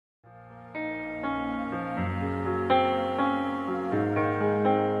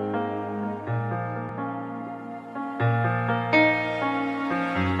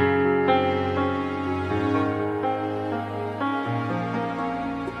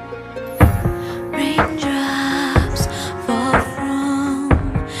Raindrops fall from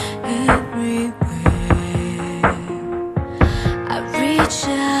everywhere. I reach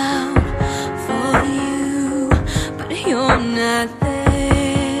out for you, but you're not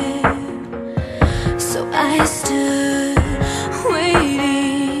there. So I stood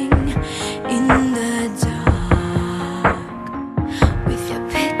waiting in the dark with your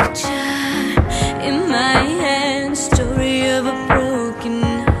picture in my hand, story of a broken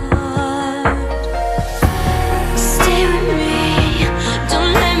heart. Stay with me,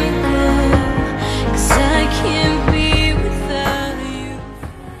 don't let me go, 'cause I can't be without you.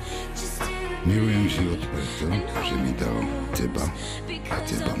 Milujem život preto, že mi dal teba, a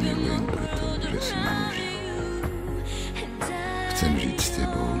teba milujem preto, že si ma užil. Chcem žiť s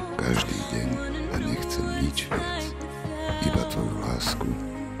tebou každý deň a nechcem nič viac, iba tvoju lásku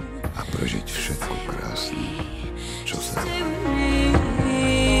a prežiť všetko krásne, čo sa dá.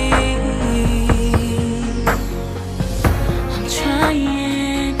 I'm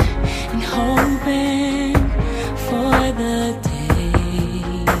trying and hoping for the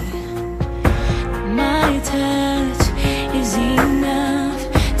day my touch is enough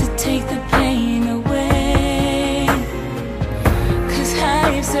to take the pain away. 'Cause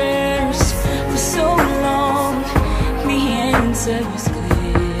I've searched for so long, the answer is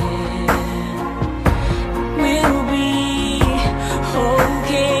clear. We'll be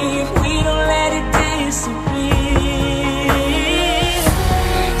okay if we don't let it disappear.